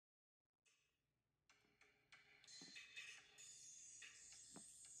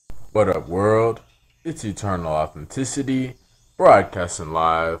What up, world? It's Eternal Authenticity, broadcasting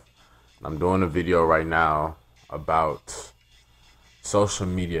live. I'm doing a video right now about social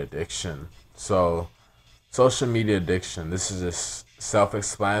media addiction. So, social media addiction, this is just self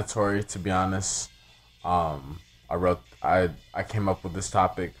explanatory, to be honest. I came up with this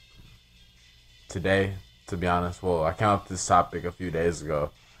topic today, to be honest. Well, I came up with this topic a few days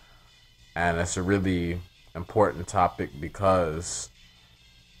ago, and it's a really important topic because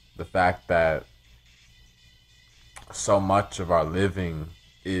the fact that so much of our living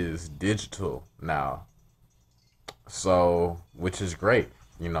is digital now. So, which is great.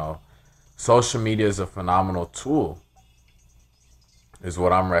 You know, social media is a phenomenal tool, is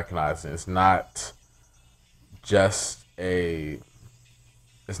what I'm recognizing. Just a,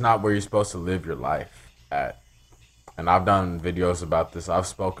 it's not where you're supposed to live your life at. And I've done videos about this, I've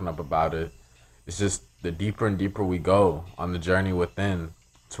spoken up about it. It's just the deeper and deeper we go on the journey within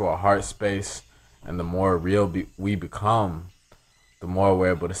to our heart space, and the more we become, the more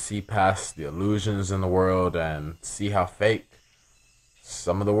we're able to see past the illusions in the world and see how fake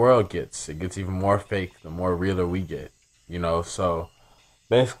some of the world gets. It gets even more fake the more realer we get, you know? So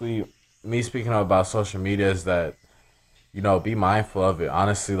basically, me speaking about social media is that, be mindful of it.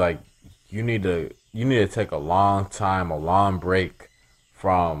 Honestly, like, you need to take a long time, a long break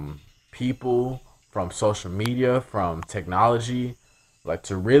from people, from social media, from technology, like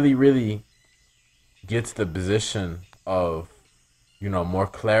to really, really get to the position of, more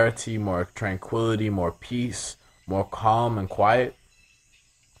clarity, more tranquility, more peace, more calm and quiet.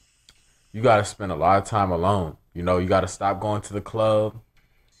 You got to spend a lot of time alone. You got to stop going to the club.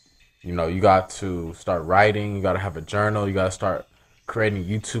 You got to start writing. You got to have a journal. You got to start creating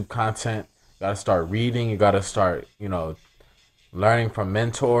YouTube content. You got to start reading. You got to start, learning from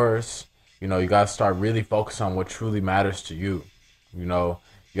mentors. You got to start really focusing on what truly matters to you. You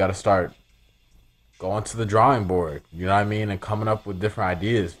got to start going to the drawing board, you know what I mean? And coming up with different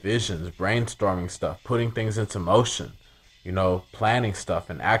ideas, visions, brainstorming stuff, putting things into motion, planning stuff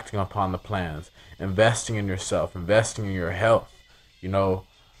and acting upon the plans, investing in yourself, investing in your health, you know,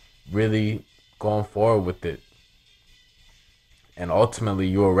 really going forward with it. And ultimately,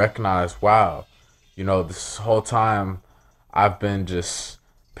 you will recognize, wow, this whole time I've been just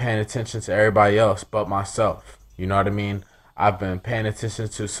paying attention to everybody else but myself. You know what I mean? I've been paying attention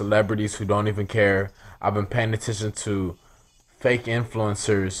to celebrities who don't even care. I've been paying attention to fake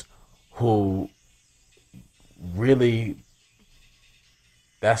influencers who really,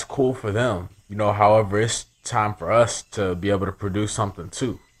 that's cool for them. However, it's time for us to be able to produce something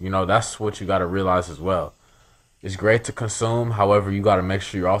too. That's what you got to realize as well. It's great to consume. However, you got to make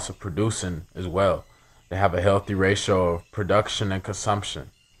sure you're also producing as well. To have a healthy ratio of production and consumption.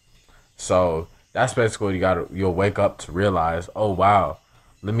 So that's basically what you'll wake up to realize, oh wow,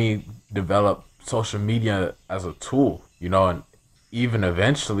 let me develop social media as a tool, and even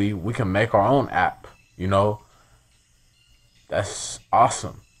eventually we can make our own app, that's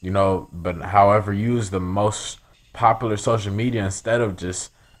awesome, but however, use the most popular social media instead of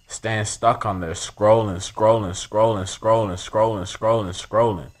just staying stuck on there scrolling,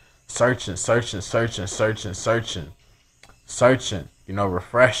 searching,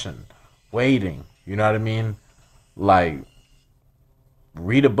 refreshing, waiting, you know what I mean? Like,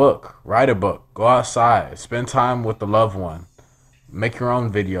 read a book, write a book, go outside, spend time with the loved one, make your own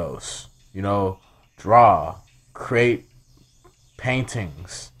videos, draw, create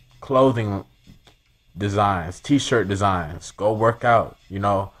paintings, clothing designs, t-shirt designs, go work out,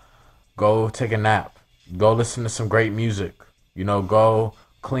 go take a nap, go listen to some great music, go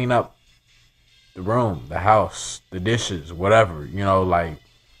clean up the room, the house, the dishes, whatever, like,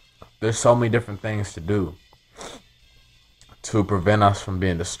 there's so many different things to do to prevent us from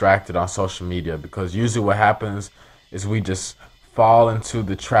being distracted on social media, because usually what happens is we just fall into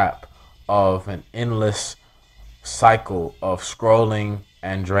the trap of an endless cycle of scrolling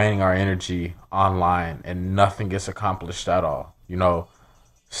and draining our energy online, and nothing gets accomplished at all.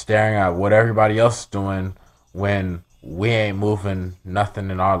 Staring at what everybody else is doing when we ain't moving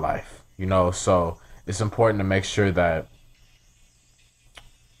nothing in our life, so it's important to make sure that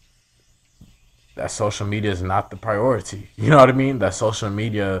social media is not the priority. You know what I mean? That social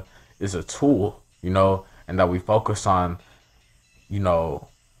media is a tool, and that we focus on,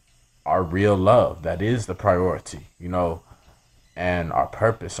 our real love. That is the priority, and our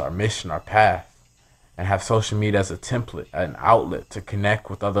purpose, our mission, our path, and have social media as a template, an outlet to connect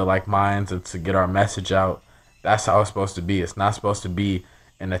with other like minds and to get our message out. That's how it's supposed to be. It's not supposed to be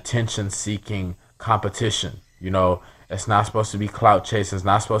an attention seeking competition. It's not supposed to be clout chasing. It's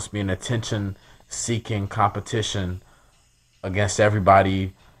not supposed to be an attention seeking competition against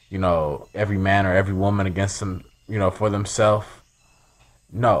everybody every man or every woman against them, for themselves.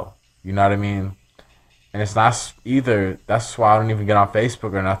 No, you know what I mean? And it's not either. That's why I don't even get on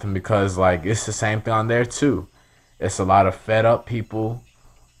Facebook or nothing, because like it's the same thing on there too. It's a lot of fed up people,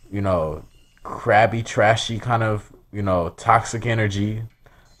 you know, crabby, trashy kind of, toxic energy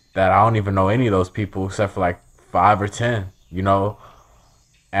that I don't even know any of those people except for like 5 or 10,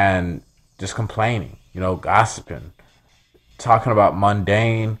 and just complaining, gossiping, talking about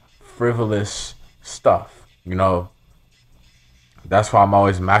mundane, frivolous stuff. That's why I'm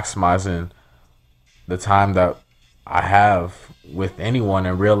always maximizing the time that I have with anyone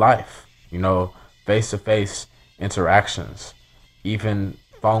in real life, face to face interactions, even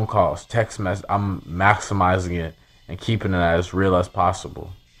phone calls, text messages. I'm maximizing it and keeping it as real as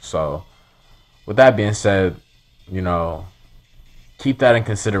possible. So, with that being said, you know, keep that in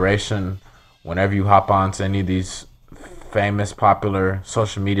consideration whenever you hop onto any of these famous, popular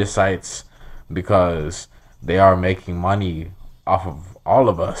social media sites, because they are making money off of all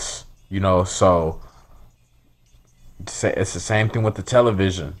of us, so it's the same thing with the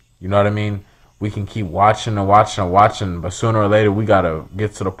television. You know what I mean? We can keep watching and watching and watching, but sooner or later we gotta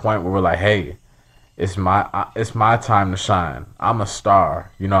get to the point where we're like, hey, it's my time to shine. I'm a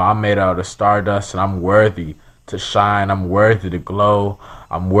star. I'm made out of stardust, and I'm worthy to shine. I'm worthy to glow.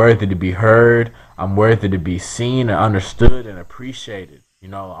 I'm worthy to be heard. I'm worthy to be seen and understood and appreciated.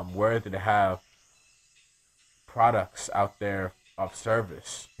 I'm worthy to have products out there of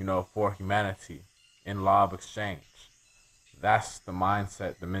service, for humanity in law of exchange. That's the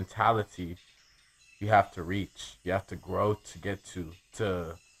mindset, the mentality you have to reach. You have to grow to get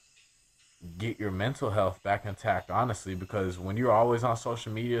to get your mental health back intact, honestly, because when you're always on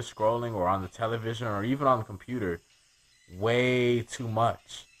social media scrolling or on the television or even on the computer way too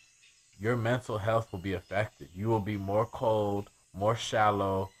much, your mental health will be affected. You will be more cold, more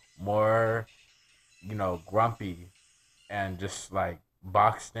shallow, more, grumpy, and just like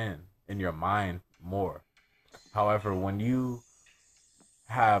boxed in your mind more. However, when you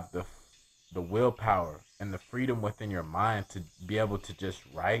have the willpower and the freedom within your mind to be able to just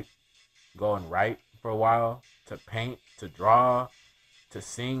write, go and write for a while, to paint, to draw, to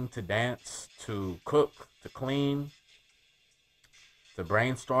sing, to dance, to cook, to clean, to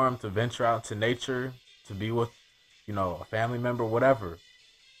brainstorm, to venture out to nature, to be with, a family member, whatever.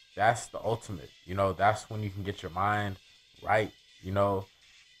 That's the ultimate. That's when you can get your mind right, and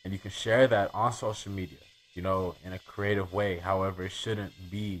you can share that on social media, in a creative way. However, it shouldn't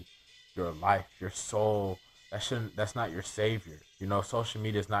be your life, your soul. That's not your savior. Social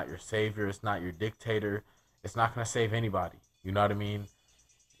media is not your savior. It's not your dictator. It's not going to save anybody. You know what I mean?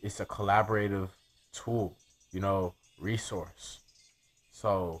 It's a collaborative tool, resource.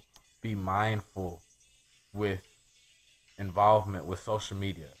 So be mindful with involvement with social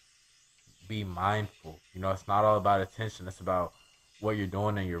media. Be mindful. It's not all about attention. It's about what you're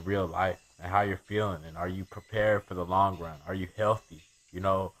doing in your real life and how you're feeling. And are you prepared for the long run? Are you healthy?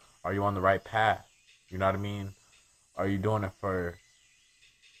 Are you on the right path? You know what I mean? Are you doing it for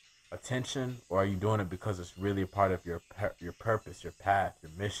attention, or are you doing it because it's really a part of your purpose, your path,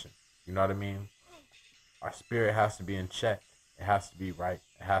 your mission? You know what I mean? Our spirit has to be in check. It has to be right.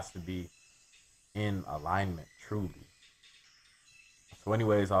 It has to be in alignment, truly. So,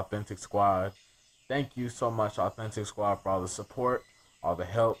 anyways, Authentic Squad, thank you so much, Authentic Squad, for all the support, all the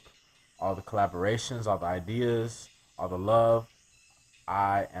help, all the collaborations, all the ideas, all the love.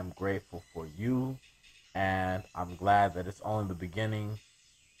 I am grateful for you, and I'm glad that it's only the beginning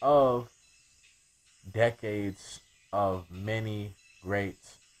of decades of many great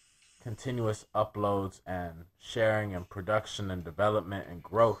continuous uploads and sharing and production and development and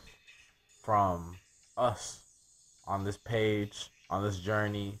growth from us on this page, on this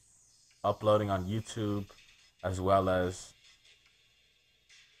journey, uploading on YouTube, as well as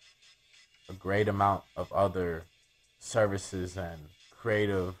a great amount of other services and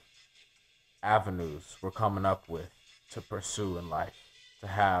creative avenues we're coming up with to pursue in life, to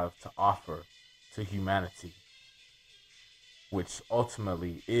have, to offer to humanity, which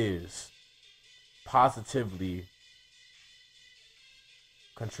ultimately is positively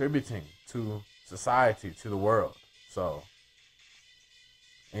contributing to society, to the world. So,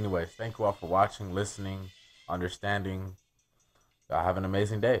 anyways, thank you all for watching, listening, understanding. Y'all have an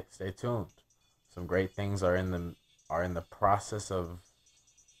amazing day. Stay tuned. Some great things are in the process of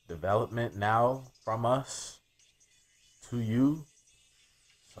development now from us to you.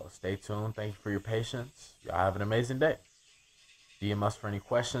 So stay tuned. Thank you for your patience. Y'all have an amazing day. DM us for any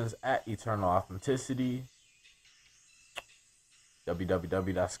questions at Eternal Authenticity.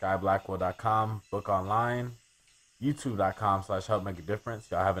 www.skyblackwell.com. Book online. youtube.com/help make a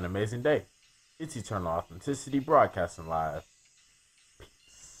difference. Y'all have an amazing day. It's Eternal Authenticity broadcasting live.